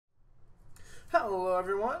Hello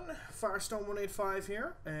everyone, Firestone185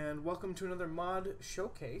 here, and welcome to another mod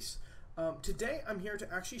showcase. Today I'm here to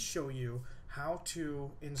actually show you how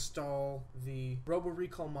to install the Robo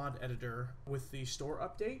Recall mod editor with the store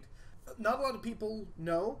update. Not a lot of people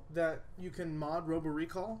know that you can mod Robo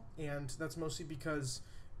Recall, and that's mostly because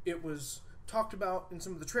it was talked about in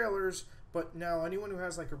some of the trailers, but now anyone who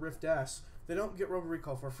has like a Rift S, they don't get Robo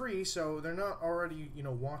Recall for free, so they're not already,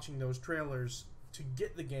 watching those trailers to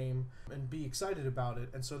get the game and be excited about it,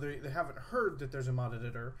 and so they haven't heard that there's a mod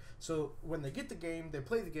editor. So when they get the game, they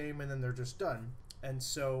play the game, and then they're just done. And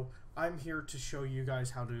so I'm here to show you guys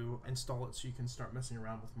how to install it so you can start messing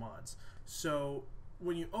around with mods. So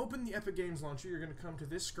when you open the Epic Games launcher, you're going to come to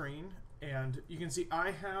this screen, and you can see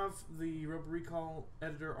I have the Robo Recall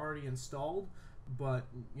editor already installed, but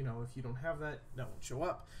if you don't have that, that won't show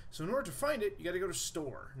up. So in order to find it, you got to go to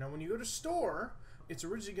Store. Now when you go to Store, it's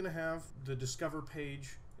originally going to have the Discover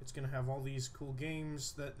page. It's going to have all these cool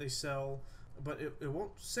games that they sell, but it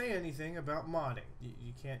won't say anything about modding.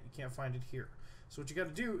 You can't find it here. So what you got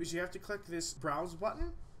to do is you have to click this Browse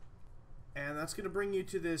button, and that's going to bring you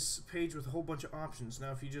to this page with a whole bunch of options.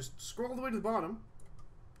 Now if you just scroll all the way to the bottom,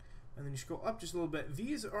 and then you scroll up just a little bit,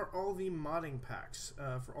 these are all the modding packs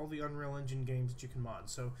for all the Unreal Engine games that you can mod.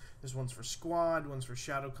 So there's ones for Squad, ones for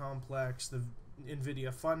Shadow Complex, the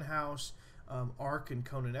NVIDIA Funhouse, Ark and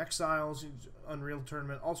Conan Exiles, Unreal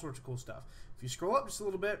Tournament, all sorts of cool stuff. If you scroll up just a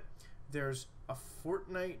little bit, there's a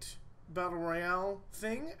Fortnite Battle Royale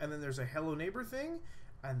thing, and then there's a Hello Neighbor thing,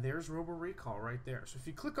 and there's Robo Recall right there. So if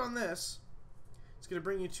you click on this, it's going to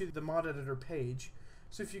bring you to the mod editor page.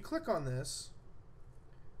 So if you click on this,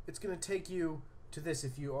 it's going to take you to this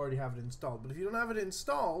if you already have it installed. But if you don't have it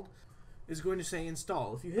installed, it's going to say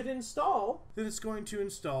install. If you hit install, then it's going to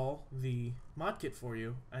install the mod kit for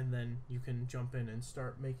you, and then you can jump in and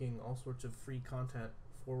start making all sorts of free content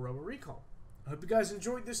for Robo Recall. I hope you guys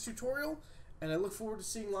enjoyed this tutorial, and I look forward to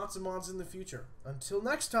seeing lots of mods in the future. Until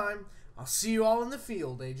next time, I'll see you all in the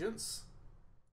field, agents.